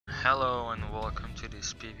Hello and welcome to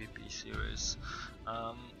this PvP series.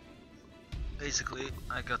 Um, Basically,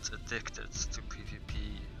 I got addicted to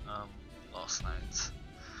PvP last night.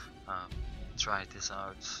 Tried this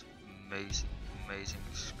out, amazing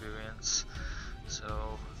experience.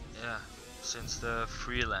 So yeah, since the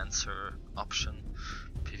freelancer option,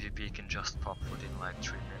 PvP can just pop within like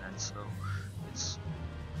 3 minutes, so it's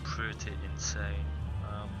pretty insane.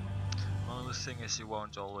 Only thing is you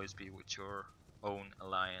won't always be with your own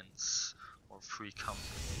alliance or free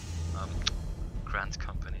company, grant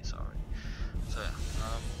company, sorry. So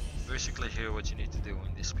yeah, basically here what you need to do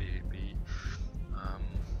in this PvP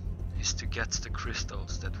is to get the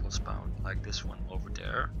crystals that will spawn, like this one over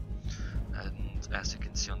there. And as you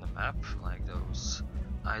can see on the map, like those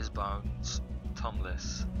icebound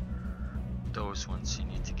tomlith, those ones you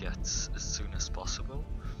need to get as soon as possible.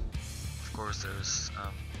 Of course there's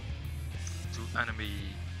 2 enemy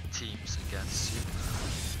teams against you.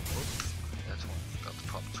 Oh, that one got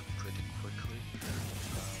popped pretty quickly.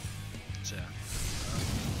 So yeah,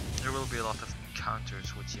 there will be a lot of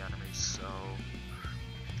encounters with the enemies, so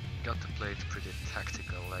you got to play it pretty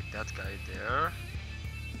tactical. Like that guy there,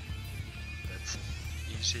 that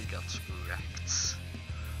easily got wrecked.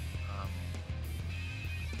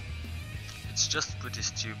 It's just pretty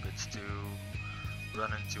stupid to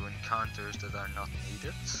run into encounters that are not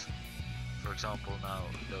needed. For example, now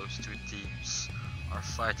those 2 teams are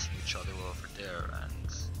fighting each other over there, and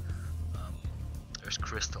there's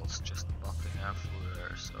crystals just popping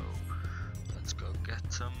everywhere, so let's go get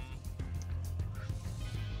them.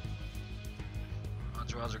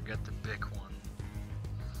 I'd rather get the big one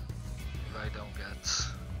if I don't get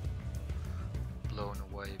blown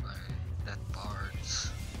away by that part.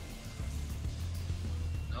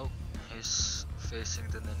 Nope, he's facing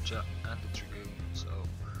the ninja and the dragoon, so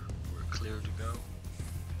we're clear to go.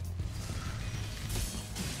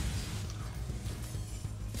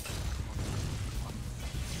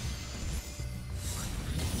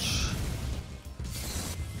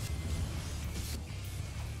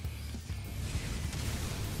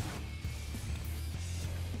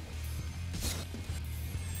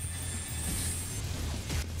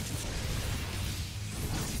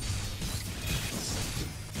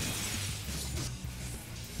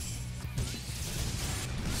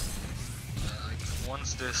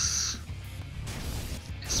 Once this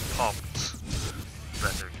is popped,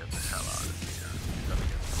 better get the hell out of here. Gotta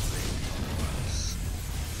get the blade otherwise.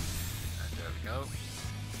 And there we go.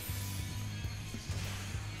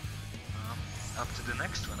 Up to the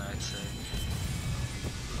next one, I'd say.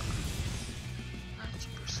 90%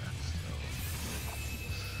 still.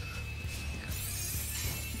 Yeah.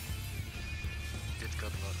 Did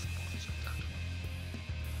got a lot of points on that one.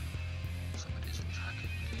 Somebody's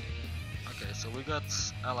attacking me. Okay, so we got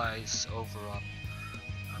allies over on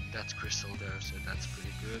that crystal there, so that's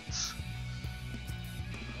pretty good.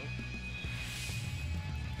 Oh.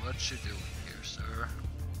 What you doing here, sir?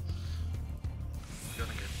 You're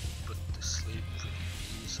gonna get put to sleep pretty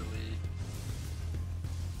easily.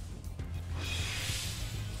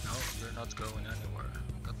 No, you're not going anywhere.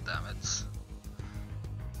 God damn it.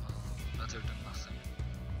 Well, better than nothing.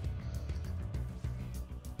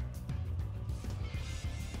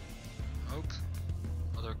 Hope.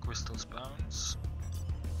 Other crystals bounce.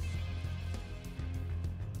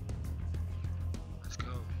 Let's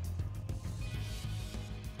go.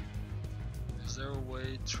 Is there a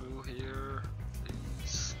way through here?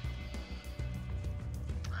 Please.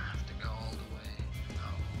 I have to go all the way. No.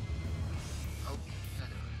 Oh, yeah,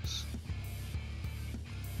 there is.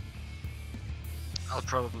 I'll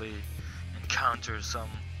probably encounter some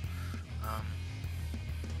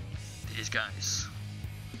these guys.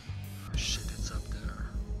 Oh shit, it's up there.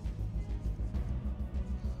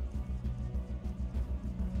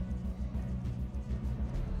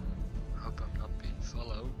 Hope I'm not being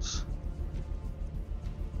followed.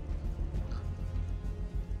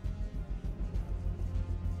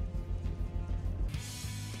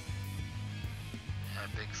 Yeah,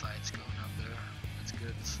 big fights going on there. That's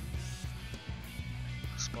good.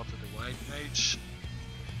 I spotted a white mage.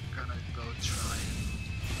 Gonna go try it.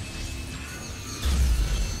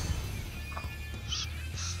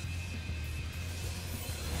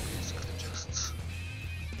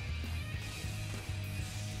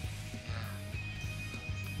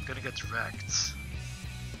 Gonna get wrecked.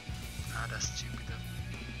 Ah, that's stupid.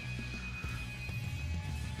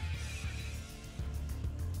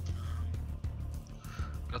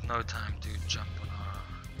 Got no time to jump on our...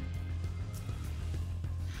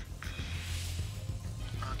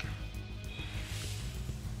 Okay.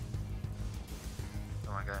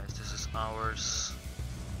 Come on guys, this is ours.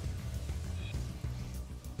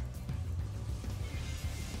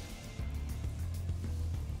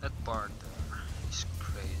 That part there is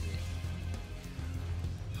crazy.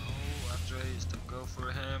 Oh, Andres, don't go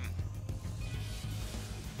for him.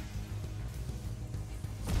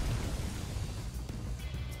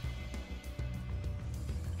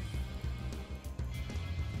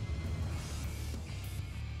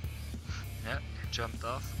 Yeah, he jumped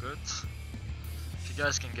off, good. If you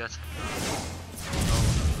guys can get him.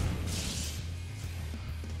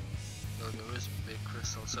 Oh, there is a big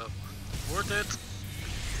crystal, so worth it.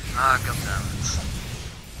 Ah, goddammit.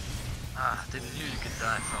 Ah, didn't knew you could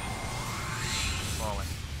die from falling.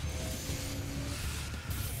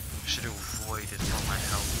 Should have waited for my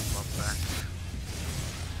health to pop back.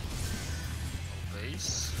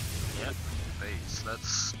 Base? Yep, base.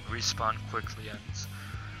 Let's respawn quickly and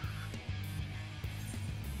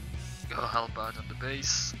go help out on the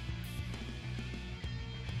base.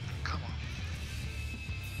 Come on.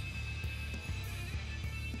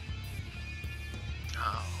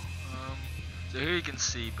 Oh, so here you can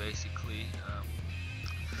see basically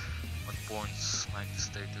what points like the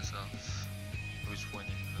status of who's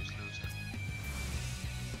winning, who's losing.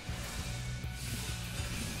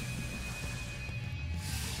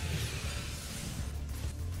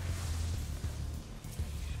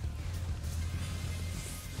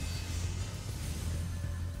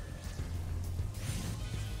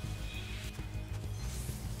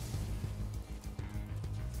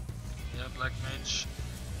 Yeah, Black Mage,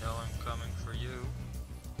 you know I'm coming for you.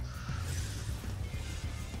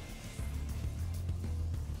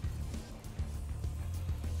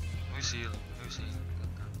 Who's healing? Who's healing?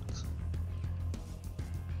 Goddammit.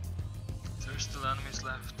 There's still enemies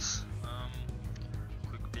left.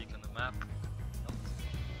 Quick peek on the map. Nope.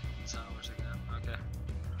 It's ours again. Okay.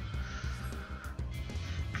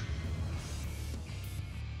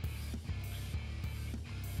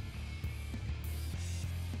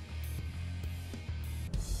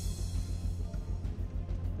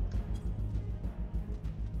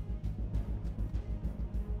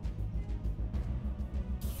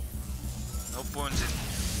 No point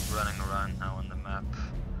in running around now on the map.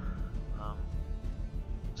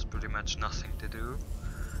 There's pretty much nothing to do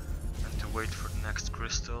and to wait for the next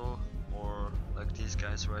crystal, or like these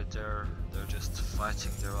guys right there, they're just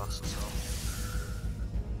fighting their asses off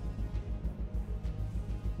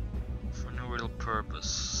for no real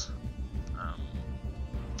purpose.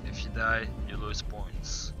 If you die, you lose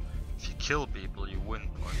points. If you kill people, you win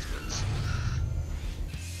points, but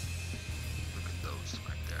look at those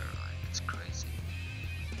right there, like it's crazy.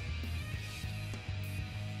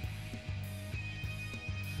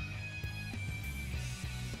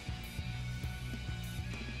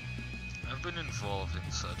 I've been involved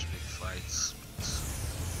in such big fights, but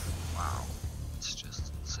wow, it's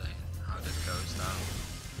just insane how that goes down.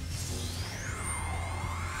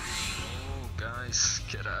 Oh guys,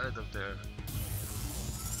 get out of there.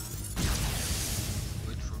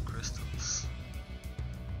 Wait for crystals.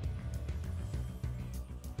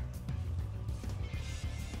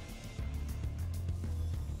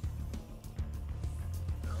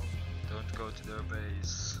 No, don't go to their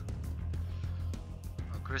base.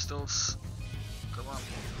 No crystals. Come on.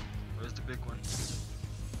 Where's the big one?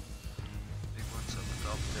 Big one's up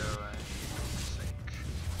top there, I think.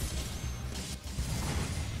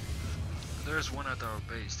 There's one at our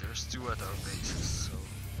base. There's two at our bases, so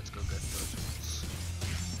let's go get those ones.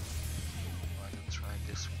 Why not try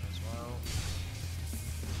this one as well?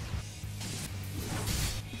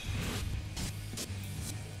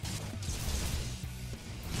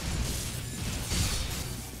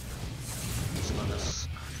 As long as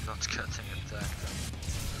I'm not getting attacked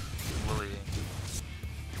and bullying.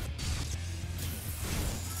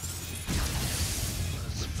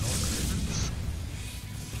 Let's milk it.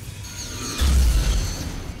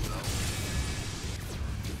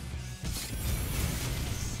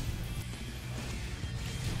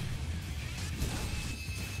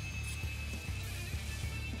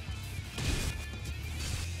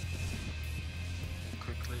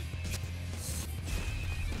 Quickly.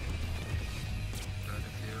 Get out of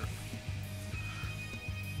here.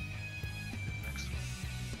 Next one.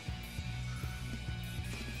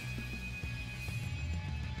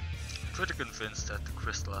 I'm pretty convinced that the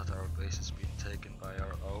crystal at our base is being taken by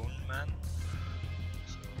our own men.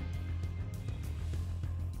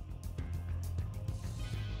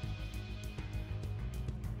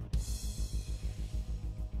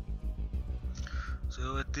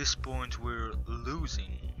 So at this point we're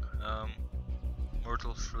losing.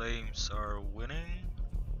 Mortal Flames are winning,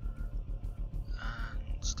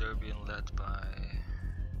 and they're being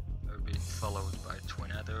followed by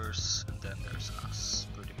twin others, and then there's us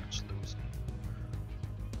pretty much losing.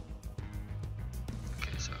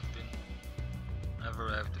 Okay, so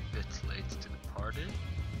bit late to the party.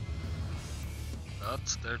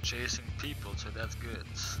 But they're chasing people, so that's good.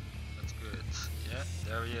 That's good. Yeah,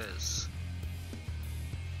 there he is.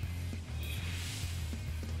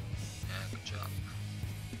 Yeah, good job.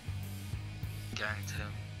 Ganked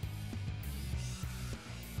him.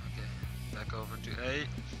 Okay, back over to A.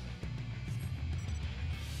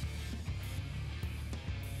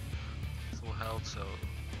 Full health, so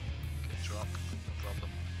can drop, no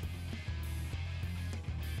problem.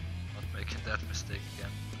 Not making that mistake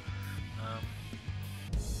again.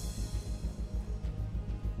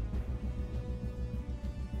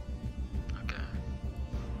 Okay.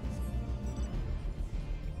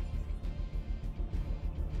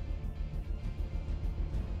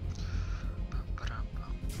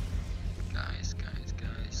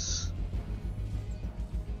 Guys.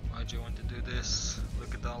 Why do you want to do this?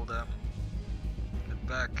 Look at all them. Get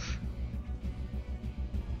back.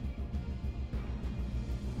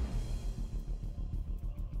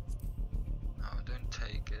 No, don't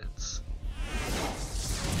take it.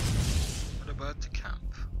 What about the camp?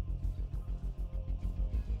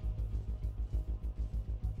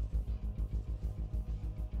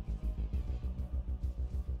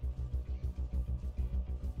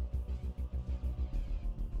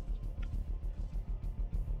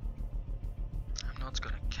 I'm not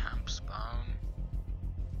gonna camp spawn.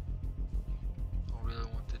 I really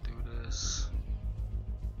want to do this.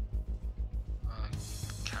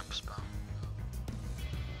 Camp spawn.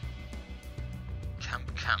 Camp.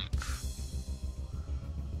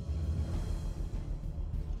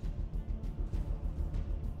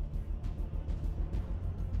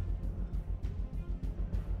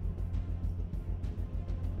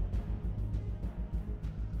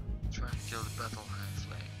 Try and kill the battle high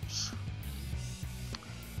flames.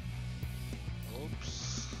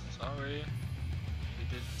 Oops, sorry. He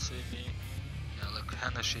didn't see me. Yeah, look,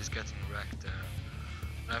 Hannah, she's getting wrecked there.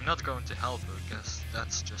 But I'm not going to help her, because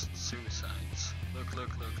that's just suicide. Look.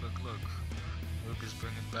 Luke is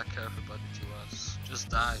bringing back everybody to us. Just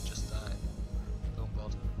die. Don't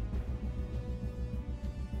bother.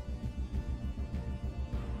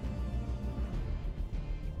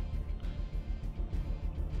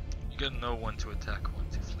 You gotta know when to attack, when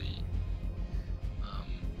to flee.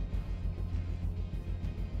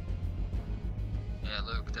 Yeah,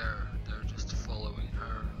 look, they're just following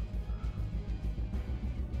her.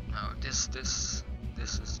 No, this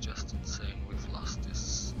is just insane. We've lost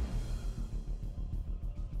this.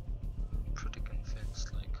 Pretty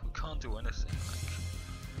convinced. Like, we can't do anything. Like,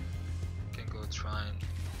 we can go try and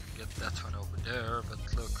get that one over there, but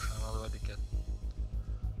look, I'm already getting.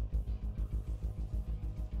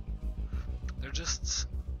 They're just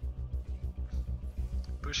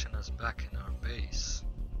pushing us back in our base.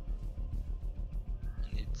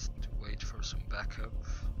 I need to wait for some backup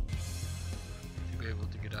to be able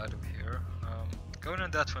to get out of here. Going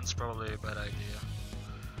on that one's probably a bad idea.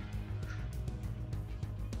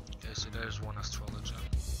 Okay, so there's one astrologer.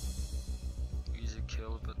 Easy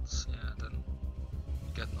kill, but yeah, then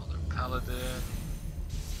you get another paladin.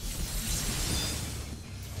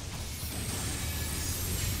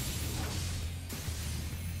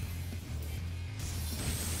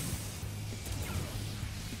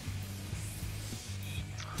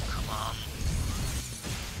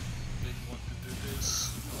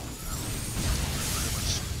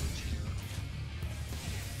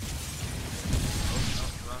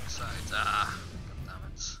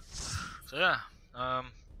 So yeah,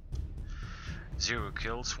 0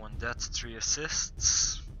 kills, 1 death, 3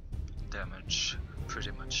 assists. Damage,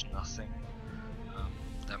 pretty much nothing.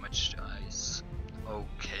 Damage to eyes,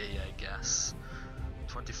 okay, I guess.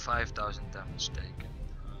 25,000 damage taken.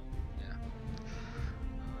 Yeah.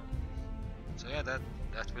 So yeah, that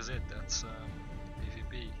was it. That's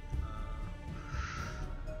PvP.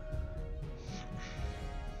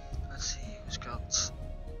 Let's see who's got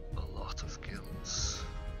a lot of kills.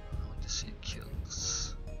 I want to see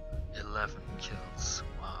kills. 11 kills.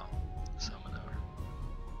 Wow. Summoner.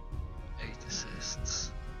 8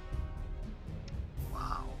 assists.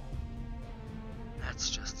 Wow. That's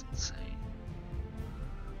just insane.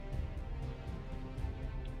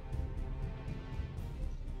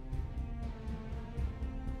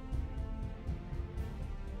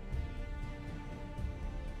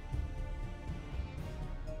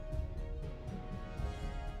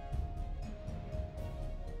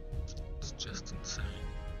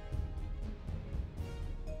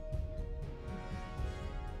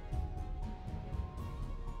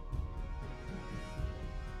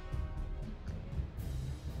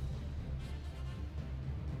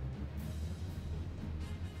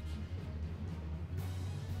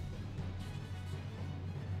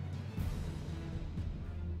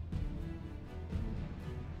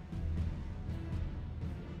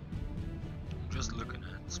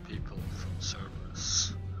 spawns people from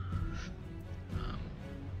servers.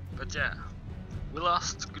 But yeah, we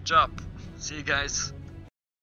lost. Good job. See you guys.